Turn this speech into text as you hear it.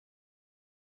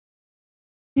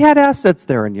We had assets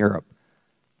there in Europe.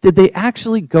 Did they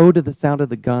actually go to the sound of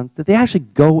the guns? Did they actually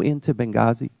go into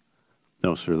Benghazi?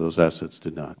 No, sir, those assets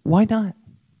did not. Why not?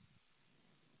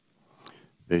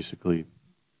 Basically,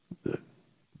 there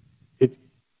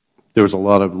was a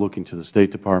lot of looking to the State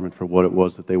Department for what it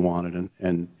was that they wanted,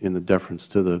 and in the deference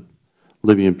to the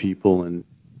Libyan people and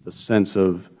the sense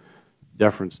of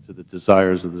deference to the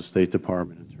desires of the State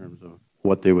Department in terms of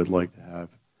what they would like to have.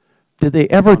 Did they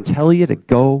ever tell you to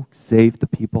go save the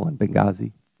people in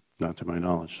Benghazi? Not to my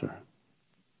knowledge, sir.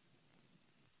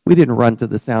 We didn't run to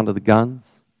the sound of the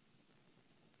guns.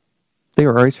 They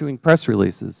were issuing press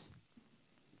releases.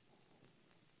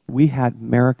 We had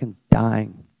Americans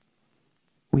dying.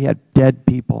 We had dead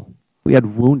people. We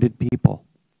had wounded people.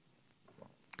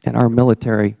 And our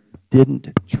military didn't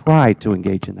try to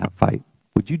engage in that fight.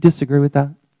 Would you disagree with that?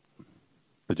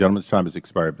 The gentleman's time has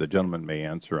expired. The gentleman may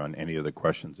answer on any of the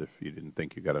questions if you didn't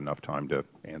think you got enough time to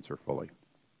answer fully.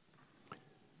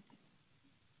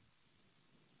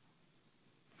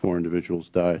 4 individuals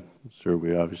died. Sir,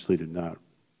 we obviously did not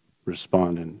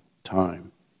respond in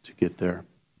time to get there.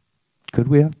 Could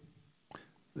we have?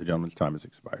 The gentleman's time has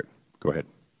expired. Go ahead.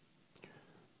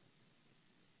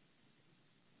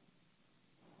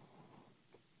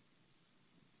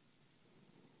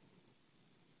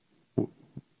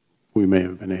 We may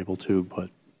have been able to, but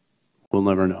we'll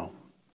never know.